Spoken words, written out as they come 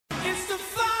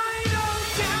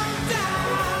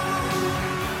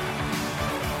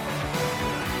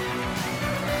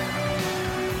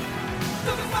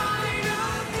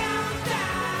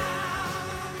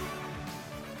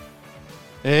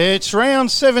It's round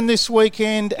 7 this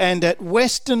weekend, and at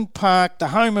Western Park, the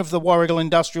home of the Warragul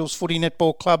Industrials Footy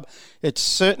Netball Club, it's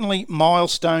certainly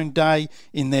milestone day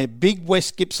in their big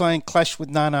West Gippsland clash with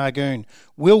Narnagoon.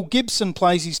 Will Gibson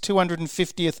plays his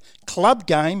 250th club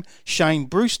game. Shane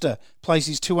Brewster plays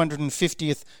his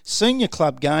 250th senior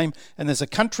club game, and there's a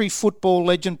country football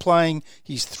legend playing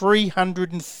his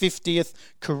 350th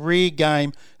career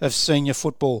game of senior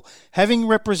football. Having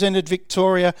represented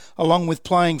Victoria along with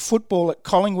playing football at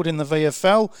Collingwood in the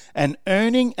VFL and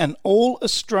earning an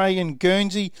All-Australian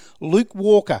Guernsey, Luke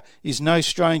Walker is no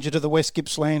stranger to the West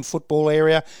Gippsland football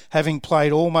area, having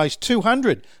played almost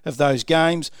 200 of those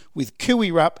games with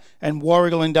Cooey Rupp and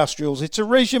Warragul Industrials. It's a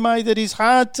resume that is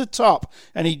hard to top,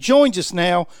 and he joins us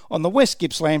now on the West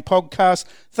Gippsland podcast.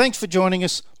 Thanks for joining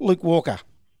us, Luke Walker.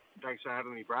 Thanks for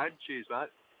having me, Brad. Cheers, mate.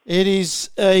 It is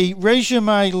a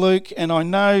resume, Luke, and I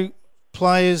know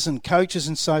players and coaches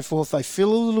and so forth, they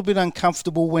feel a little bit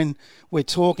uncomfortable when we're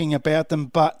talking about them,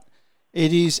 but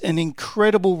it is an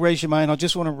incredible resume, and I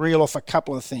just want to reel off a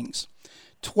couple of things.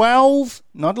 12,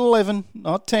 not 11,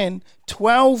 not 10,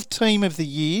 12 Team of the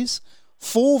Years,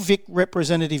 4 Vic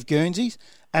Representative Guernseys,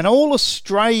 an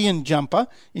All-Australian jumper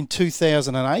in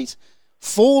 2008,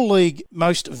 4 League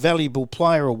Most Valuable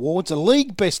Player Awards, a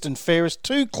League Best and Fairest,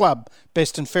 2 Club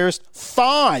Best and Fairest,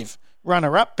 5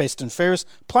 runner-up Best and Fairest,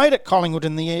 played at Collingwood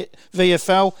in the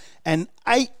VFL, and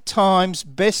 8 times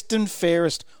Best and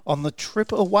Fairest on the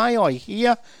trip away, I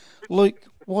hear. Luke,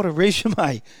 what a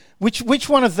resume. Which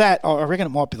one of that, I reckon it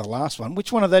might be the last one,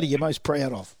 which one of that are you most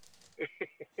proud of?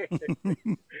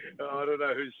 I don't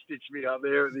know who stitched me up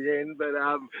there at the end, but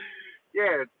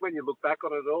yeah, when you look back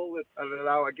on it all, I don't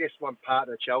know, I guess my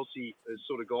partner Chelsea has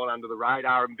sort of gone under the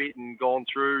radar a bit and gone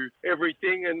through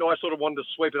everything, and I sort of wanted to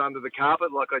sweep it under the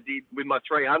carpet like I did with my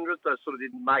 300th. I sort of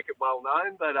didn't make it well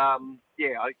known, but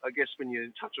yeah, I guess when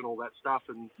you touch on all that stuff,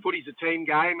 and footy's a team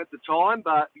game at the time,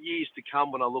 but years to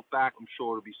come when I look back, I'm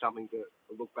sure it'll be something to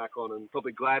look back on, and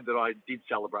probably glad that I did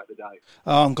celebrate the day.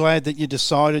 Oh, I'm glad that you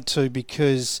decided to,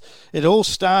 because it all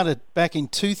started back in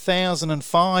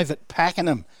 2005 at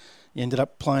Pakenham. You ended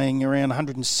up playing around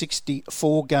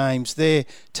 164 games there.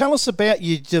 Tell us about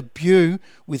your debut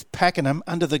with Pakenham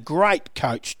under the great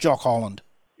coach, Jock Holland.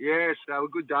 Yes, they were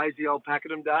good days, the old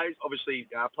Pakenham days. Obviously,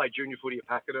 played junior footy at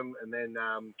Pakenham and then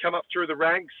come up through the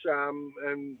ranks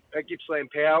and at Gippsland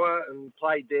Power and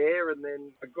played there. And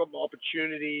then I got my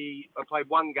opportunity. I played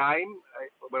one game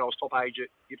when I was top age at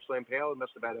Gippsland Power. I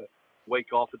must have had a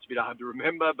week off. It's a bit hard to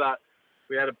remember, but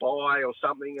we had a bye or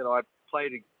something, and I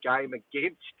played a game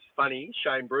against, funny,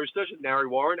 Shane Brewster at Narry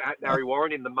Warren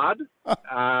in the mud.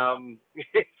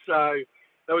 So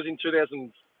that was in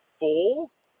 2004.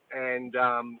 And,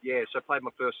 yeah, so I played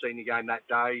my first senior game that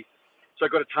day. So I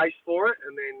got a taste for it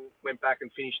and then went back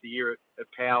and finished the year at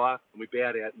Power. And we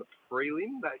bowed out in the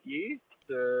prelim that year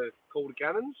to Calder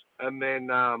Cannons. And then,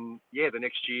 yeah, the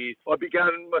next year I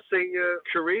began my senior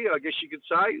career, I guess you could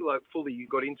say. Like, fully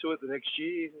got into it the next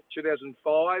year,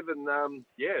 2005. And,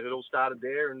 yeah, it all started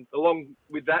there. And along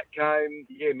with that came,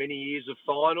 yeah, many years of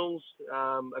finals,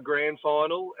 a grand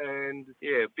final. And,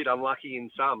 yeah, a bit unlucky in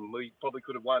some. We probably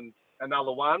could have won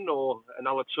another one or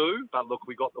another 2, but look,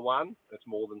 we got the one. That's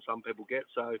more than some people get,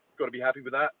 so got to be happy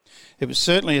with that. It was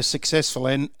certainly a successful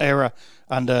era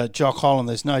under Jock Holland,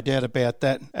 there's no doubt about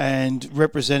that, and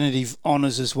representative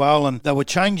honours as well, and they were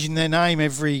changing their name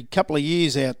every couple of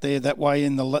years out there that way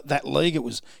in that league. It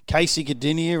was Casey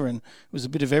Gardenia, and it was a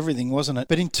bit of everything, wasn't it?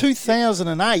 But in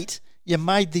 2008, you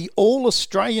made the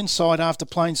All-Australian side after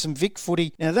playing some Vic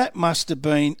footy. Now, that must have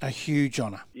been a huge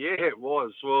honour. Yeah, it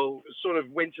was. Well, sort of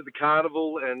went to the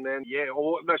carnival and then,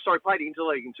 played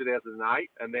Interleague in 2008.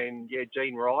 And then,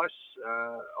 Dean Rice,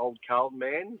 old Carlton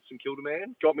man, St Kilda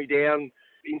man, got me down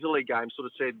Interleague game, sort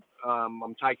of said,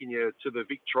 I'm taking you to the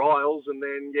Vic trials, and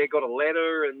then, got a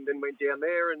letter and then went down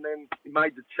there and then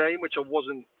made the team, which I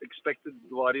wasn't expected.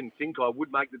 Well, I didn't think I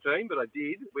would make the team, but I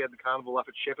did. We had the carnival up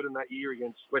at Shepparton that year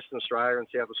against Western Australia and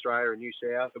South Australia and New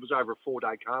South. It was over a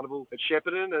 4-day carnival at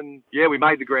Shepparton, and, we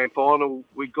made the grand final.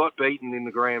 We got beaten in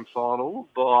the grand final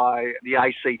by the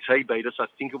ACT beat us, I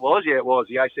think it was. Yeah, it was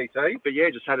the ACT. But,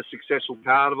 just had a successful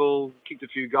carnival, kicked a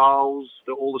few goals,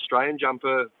 the All-Australian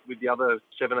jumper with the other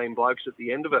 17 blokes at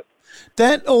the end of it.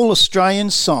 That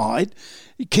All-Australian side,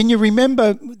 can you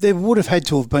remember, there would have had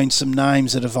to have been some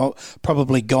names that have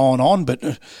probably gone on, but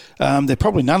there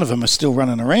probably none of them are still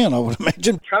running around, I would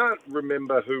imagine. Can't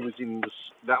remember who was in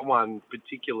that one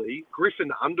particularly.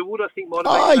 Griffin Underwood, I think, might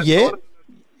have been. Oh,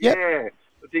 yeah. Yeah,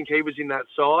 I think he was in that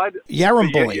side.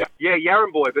 Yarram Boy. Yeah,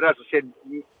 Yarram Boy, but as I said,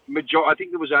 I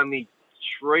think there was only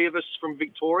 3 of us from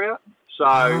Victoria.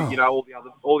 So, you know,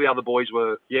 all the other boys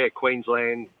were,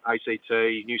 Queensland, ACT,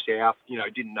 New South, you know,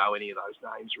 didn't know any of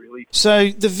those names really. So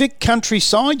the Vic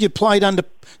countryside, you played under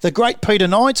the great Peter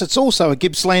Knights. It's also a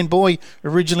Gippsland boy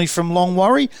originally from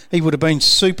Longwarry. He would have been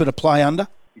super to play under.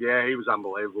 Yeah, he was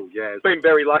unbelievable, yeah. Been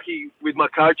very lucky with my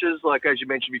coaches, like as you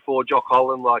mentioned before, Jock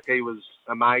Holland, like he was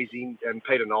amazing, and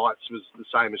Peter Knights was the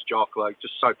same as Jock, like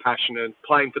just so passionate,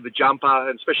 playing for the jumper,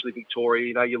 and especially Victoria,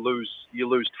 you know, you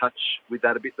lose touch with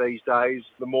that a bit these days.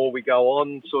 The more we go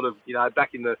on, sort of, you know,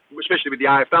 back in the, especially with the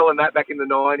AFL and that, back in the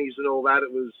 90s and all that,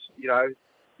 it was, you know,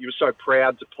 you were so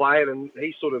proud to play it, and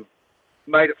he sort of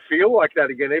made it feel like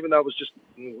that again, even though it was just,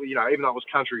 you know, even though it was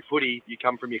country footy, you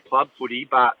come from your club footy,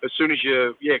 but as soon as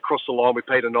you, crossed the line with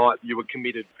Peter Knight, you were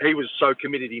committed. He was so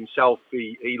committed himself,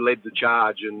 he led the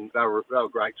charge, and they were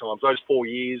great times. Those 4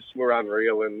 years were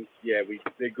unreal, and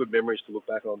they're good memories to look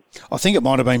back on. I think it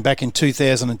might have been back in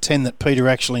 2010 that Peter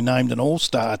actually named an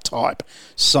all-star type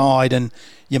side, and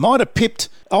you might have pipped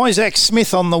Isaac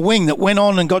Smith on the wing that went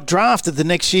on and got drafted the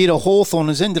next year to Hawthorn,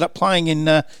 has ended up playing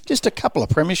in just a couple of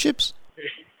premierships.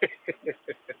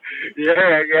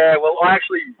 Yeah. Well, I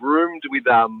actually roomed with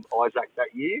Isaac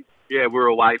that year. Yeah, we were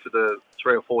away for the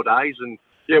 3 or 4 days, and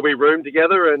we roomed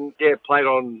together and played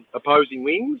on opposing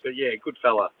wings. But good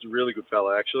fella. He's a really good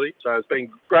fella actually. So it's been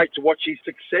great to watch his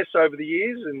success over the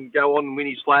years and go on and win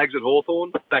his flags at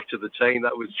Hawthorn. Back to the team,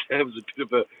 that was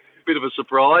a bit of a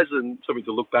surprise and something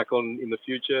to look back on in the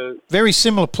future. Very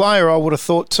similar player, I would have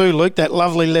thought too, Luke. That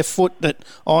lovely left foot that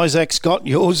Isaac's got,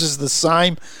 yours is the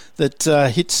same, that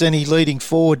hits any leading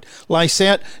forward lace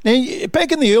out. Now,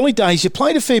 back in the early days, you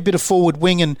played a fair bit of forward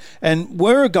wing and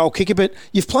were a goal kicker, but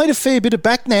you've played a fair bit of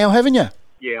back now, haven't you?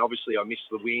 Yeah, obviously I miss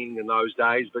the wing in those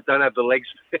days, but don't have the legs,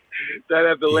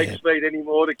 leg speed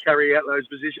anymore to carry out those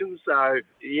positions. So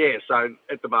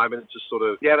at the moment it's just sort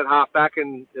of down at half back,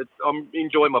 and I'm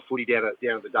enjoying my footy down at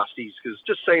the Dusties, because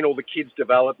just seeing all the kids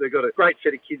develop. They've got a great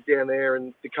set of kids down there,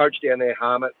 and the coach down there,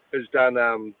 Harmit, has done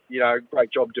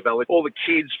great job developing all the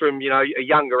kids from a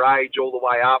younger age all the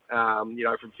way up,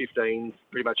 from 15,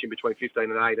 pretty much in between 15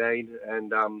 and 18,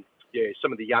 and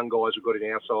some of the young guys we've got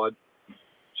in our side.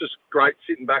 Just great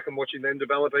sitting back and watching them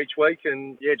develop each week,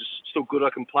 and just still good I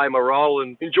can play my role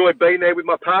and enjoy being there with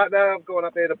my partner. I've gone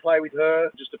up there to play with her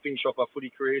just to finish off my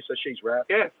footy career, so she's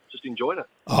wrapped. Just enjoying it.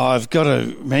 I've got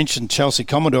to mention Chelsea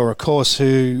Commodore, of course,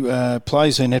 who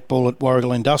plays her netball at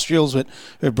Warragul Industrials, but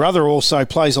her brother also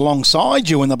plays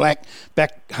alongside you in the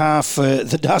back half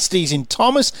the Dusties in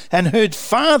Thomas, and her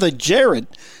father Jared,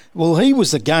 well, he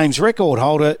was the game's record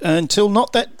holder until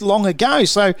not that long ago,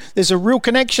 so there's a real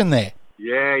connection there.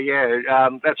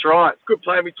 That's right. Good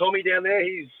playing with Tommy down there.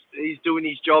 He's doing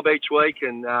his job each week,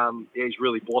 and he's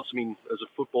really blossoming as a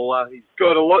footballer. He's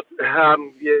got a lot,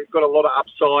 got a lot of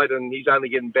upside, and he's only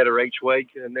getting better each week.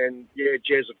 And then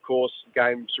Jez, of course,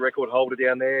 game's record holder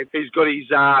down there. He's got his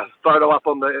photo up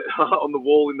on the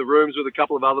wall in the rooms with a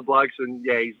couple of other blokes, and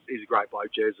he's a great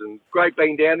bloke, Jez, and great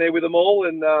being down there with them all.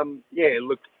 And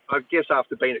look, I guess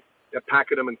after being at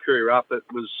Pakenham and Coorabunga, it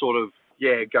was sort of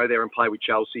go there and play with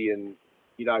Chelsea and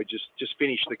just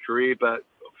finish the career, but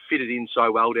fitted in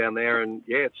so well down there, and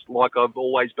it's like I've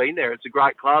always been there. It's a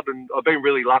great club, and I've been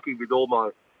really lucky with all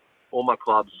my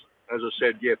clubs. As I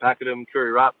said, Pakenham,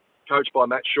 Coorabunga, coached by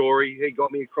Matt Shorey. He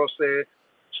got me across there.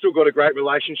 Still got a great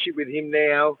relationship with him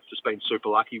now. Just been super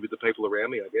lucky with the people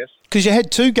around me, I guess. Because you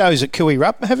had 2 goes at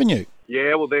Coorabunga, haven't you?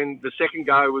 Yeah, well then the second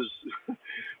go was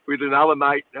with another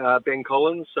mate, Ben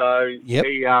Collins. So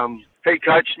he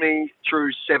coached me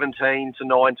through 17 to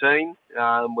 19,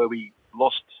 where we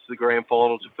lost the grand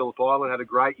final to Phillip Island. Had a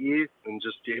great year, and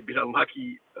just a bit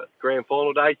unlucky at grand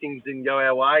final day. Things didn't go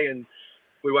our way, and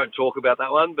we won't talk about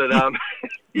that one. But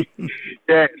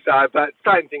but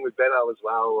same thing with Benno as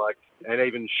well. And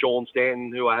even Sean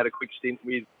Stanton, who I had a quick stint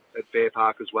with at Fair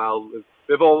Park as well.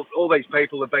 They've all these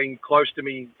people have been close to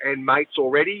me and mates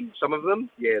already. Some of them,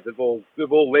 they've all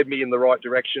led me in the right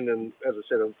direction. And as I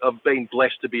said, I've been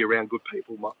blessed to be around good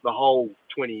people the whole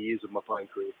 20 years of my playing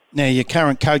career. Now, your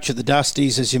current coach at the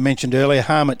Dusties, as you mentioned earlier,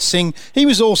 Harmit Singh, he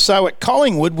was also at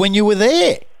Collingwood when you were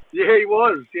there. Yeah, he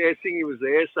was. Yeah, Singy was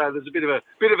there. So there's a bit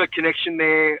of a connection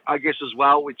there, I guess, as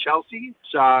well with Chelsea.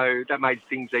 So that made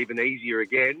things even easier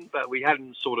again. But we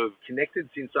hadn't sort of connected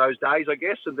since those days, I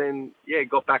guess. And then,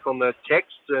 got back on the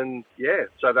texts and,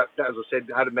 so that, as I said,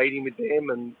 had a meeting with them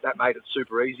and that made it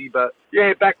super easy. But,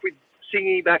 back with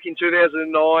Singy back in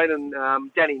 2009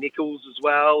 and Danny Nichols as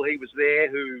well. He was there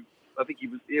who, I think he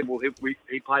was,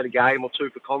 he played a game or two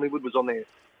for Collingwood, was on their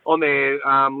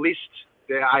list.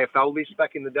 Their AFL list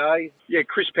back in the day.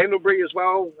 Chris Pendlebury as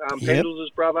well, Pendle's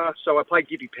brother. So I played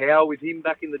Gippy Powell with him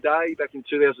back in the day, back in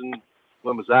 2000,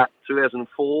 when was that?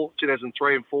 2004,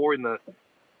 2003 and 4 in the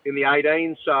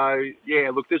 18. So, yeah,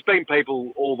 look, there's been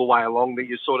people all the way along that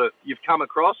you've come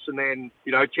across, and then,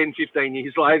 10, 15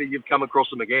 years later, you've come across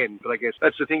them again. But I guess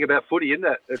that's the thing about footy, isn't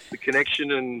it? It's the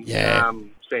connection, and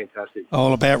it's fantastic.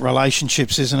 All about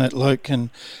relationships, isn't it, Luke?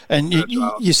 And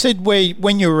you said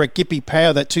when you were at Gippy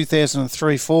Power, that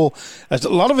 2003-4, a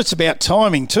lot of it's about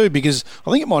timing too, because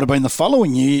I think it might have been the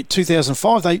following year,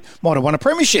 2005, they might have won a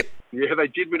premiership. Yeah, they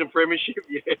did win a premiership.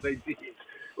 Yeah, they did.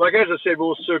 Like, as I said, we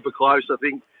were super close. I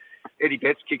think Eddie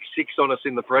Betts kicked 6 on us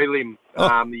in the prelim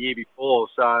the year before,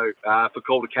 so for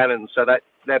Calder Cannon. So that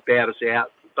bowed us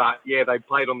out. But, yeah, they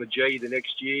played on the G the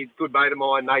next year. Good mate of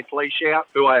mine, Nate Leashout,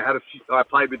 who I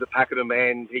played with the Pakenham,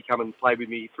 and he come and played with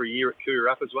me for a year at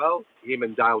Coorup as well. Him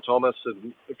and Dale Thomas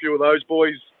and a few of those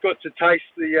boys got to taste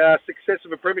the success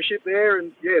of a premiership there.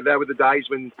 And, yeah, they were the days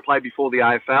when played before the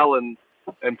AFL and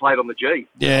played on the G.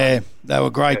 Yeah, they were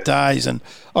great days. And,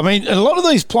 I mean, a lot of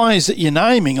these players that you're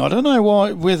naming, I don't know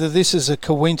whether this is a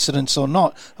coincidence or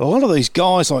not, a lot of these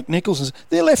guys like Nicholson,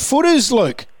 they're left-footers,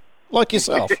 Luke, like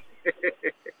yourself.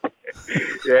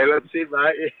 Yeah, that's it,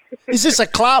 mate. Is this a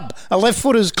club, a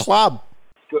left-footers club?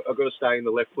 I've got to stay in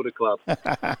the left-footer club.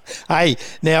 Hey,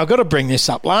 now I've got to bring this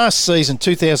up. Last season,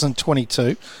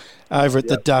 2022, over at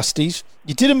the Dusties,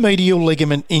 you did a medial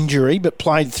ligament injury but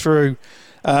played through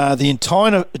the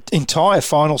entire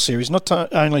final series. Not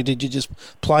only did you just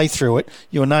play through it,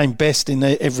 you were named best in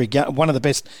every one of the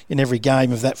best in every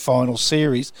game of that final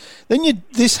series. Then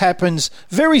this happens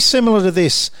very similar to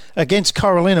this against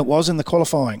Coralline. It was in the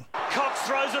qualifying. Cox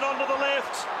throws it onto the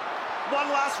left. One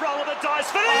last roll of the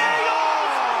dice for the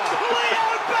Eagles.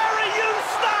 Leo Barry, you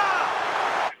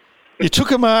star! You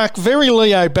took a mark, very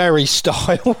Leo Barry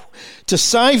style, to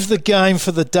save the game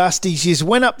for the Dusties. You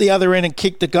went up the other end and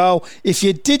kicked a goal. If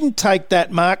you didn't take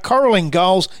that mark, Coralline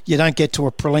goals, you don't get to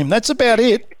a prelim. That's about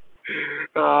it.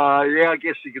 Yeah, I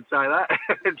guess you could say that.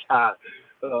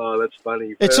 That's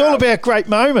funny. It's all about great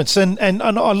moments. And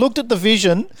I looked at the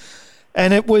vision,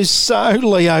 and it was so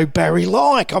Leo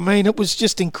Barry-like. I mean, it was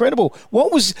just incredible.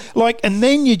 What was like, and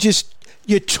then you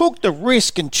took the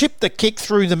risk and chipped the kick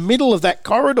through the middle of that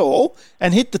corridor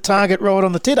and hit the target right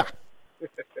on the titter.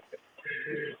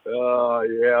 Oh,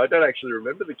 yeah, I don't actually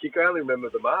remember the kick. I only remember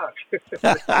the mark.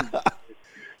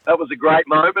 That was a great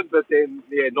moment, but then,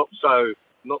 yeah, not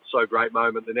so great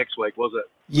moment the next week, was it?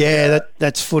 Yeah,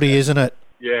 that's footy, isn't it?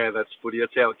 Yeah, that's footy.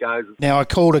 That's how it goes. Now, I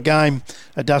called a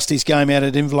Dusties game out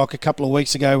at Inverloch a couple of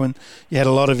weeks ago when you had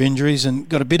a lot of injuries and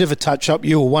got a bit of a touch-up.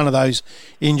 You were one of those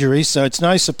injuries, so it's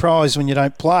no surprise when you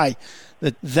don't play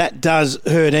that does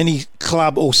hurt any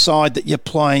club or side that you're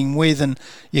playing with, and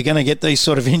you're going to get these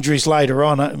sort of injuries later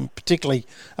on, and particularly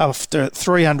after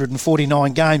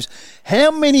 349 games. How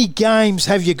many games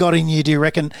have you got in you, do you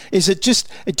reckon?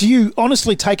 Do you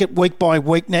honestly take it week by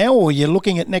week now, or you're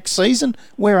looking at next season?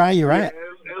 Where are you at?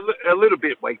 A little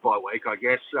bit week by week, I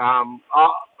guess.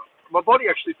 My body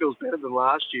actually feels better than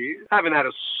last year. Haven't had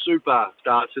a super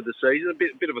start to the season, a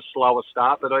bit of a slower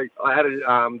start, but I had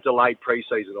a delayed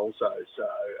pre-season also. So,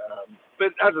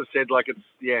 but as I said,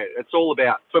 it's all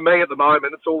about, for me at the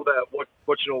moment, it's all about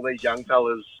watching all these young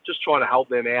fellas, just trying to help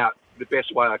them out the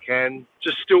best way I can.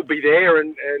 Just still be there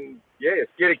and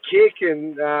get a kick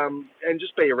and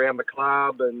just be around the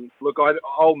club. And look,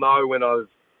 I'll know when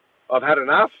I've had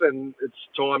enough and it's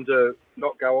time to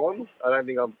not go on. I don't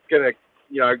think I'm going to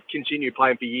continue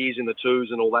playing for years in the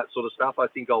twos and all that sort of stuff. I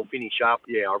think I'll finish up.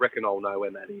 Yeah, I reckon I'll know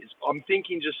when that is. I'm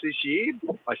thinking just this year.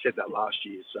 I said that last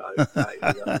year,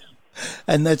 so...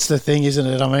 And that's the thing, isn't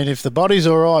it? I mean, if the body's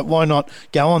all right, why not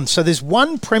go on? So there's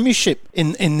one premiership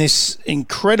in this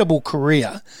incredible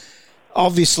career.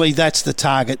 Obviously, that's the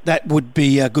target. That would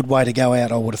be a good way to go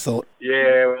out, I would have thought.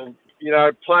 Yeah, well,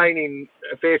 playing in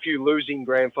a fair few losing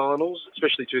grand finals,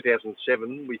 especially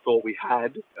 2007, we thought we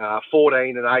had.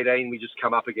 14 and 18, we just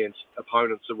come up against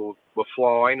opponents that were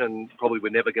flying and probably were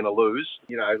never going to lose.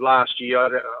 Last year,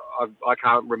 I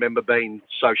can't remember being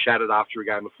so shattered after a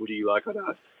game of footy.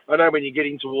 I know when you're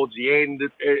getting towards the end,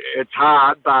 it's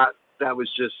hard, but that was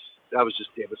just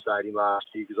devastating last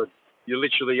year because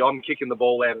I'm kicking the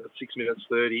ball out at 6 minutes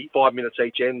 30, 5 minutes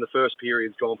each end. The first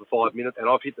period's gone for 5 minutes, and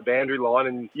I've hit the boundary line.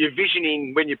 And you're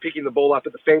visioning when you're picking the ball up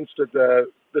at the fence that the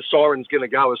siren's going to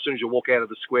go as soon as you walk out of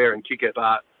the square and kick it.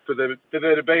 But for there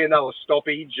to be another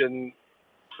stoppage and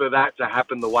for that to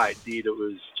happen the way it did, it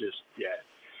was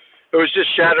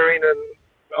just shattering.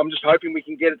 I'm just hoping we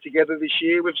can get it together this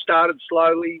year. We've started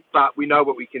slowly, but we know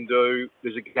what we can do.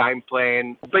 There's a game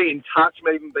plan. Be in touch,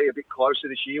 maybe even be a bit closer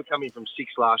this year. Coming from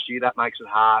 6th last year, that makes it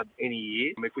hard any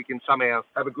year. If we can somehow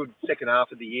have a good second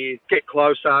half of the year, get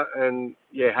closer and,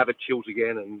 have a tilt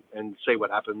again and see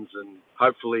what happens. And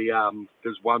hopefully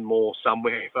there's one more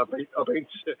somewhere.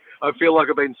 I feel like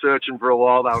I've been searching for a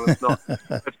while, though, and it's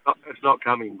not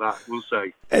coming, but we'll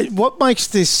see. What makes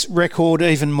this record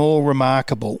even more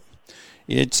remarkable,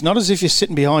 it's not as if you're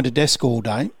sitting behind a desk all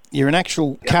day. You're an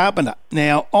actual carpenter.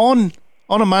 Now, on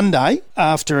a Monday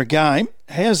after a game,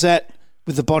 how's that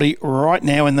with the body right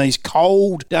now in these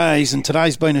cold days? And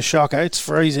today's been a shocker. It's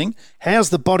freezing. How's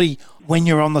the body when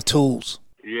you're on the tools?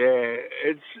 Yeah,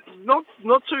 it's not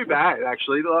too bad,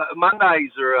 actually.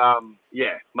 Mondays are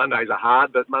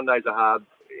hard, but Mondays are hard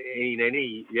in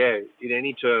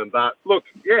any term. But look,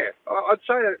 I'd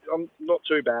say I'm not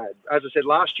too bad. As I said,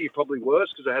 last year probably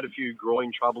worse because I had a few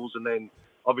groin troubles and then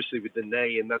obviously with the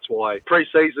knee, and that's why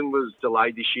pre-season was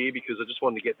delayed this year because I just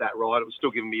wanted to get that right. It was still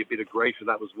giving me a bit of grief, and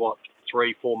that was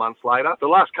 3-4 months later. The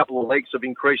last couple of weeks I've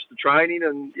increased the training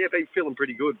and been feeling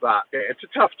pretty good, but it's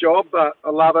a tough job, but I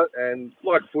love it, and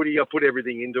like footy, I put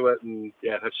everything into it, and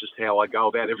that's just how I go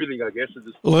about everything, I guess.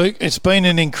 Luke, it's been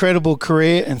an incredible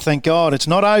career, and thank God it's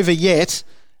not over yet.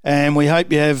 And we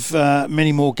hope you have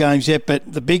many more games yet.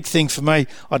 But the big thing for me,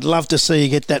 I'd love to see you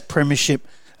get that premiership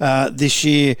this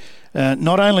year,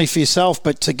 not only for yourself,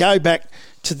 but to go back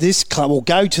to this club, or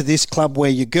go to this club where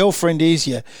your girlfriend is,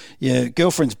 your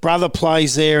girlfriend's brother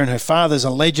plays there and her father's a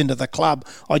legend of the club.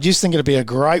 I just think it'd be a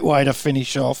great way to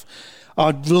finish off.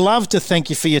 I'd love to thank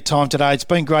you for your time today. It's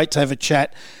been great to have a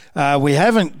chat. We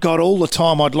haven't got all the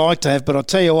time I'd like to have, but I'll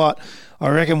tell you what, I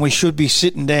reckon we should be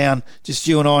sitting down, just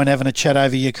you and I, and having a chat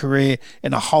over your career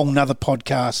in a whole nother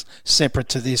podcast separate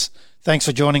to this. Thanks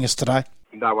for joining us today.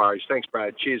 No worries. Thanks,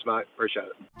 Brad. Cheers, mate. Appreciate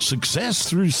it. Success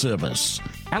through service.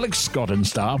 Alex Scott and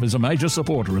staff is a major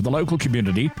supporter of the local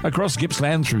community across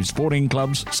Gippsland through sporting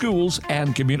clubs, schools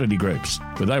and community groups.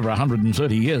 With over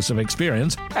 130 years of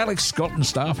experience, Alex Scott and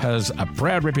staff has a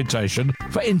proud reputation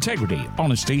for integrity,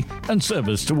 honesty and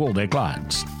service to all their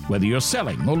clients. Whether you're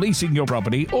selling or leasing your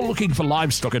property or looking for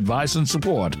livestock advice and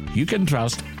support, you can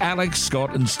trust Alex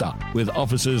Scott and Staff with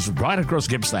offices right across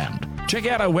Gippsland. Check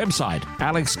out our website,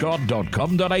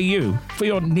 alexscott.com.au, for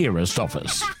your nearest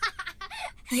office.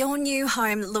 Your new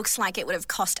home looks like it would have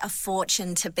cost a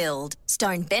fortune to build.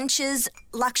 Stone benches,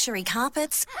 luxury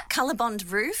carpets,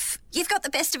 ColourBond roof. You've got the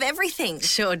best of everything.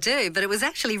 Sure do, but it was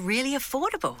actually really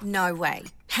affordable. No way.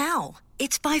 How?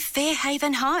 It's by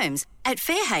Fairhaven Homes. At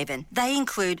Fairhaven, they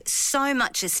include so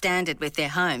much as standard with their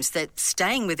homes that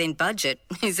staying within budget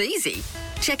is easy.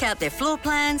 Check out their floor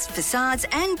plans, facades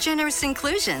and generous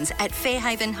inclusions at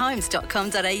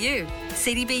fairhavenhomes.com.au.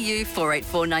 CDBU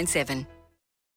 48497.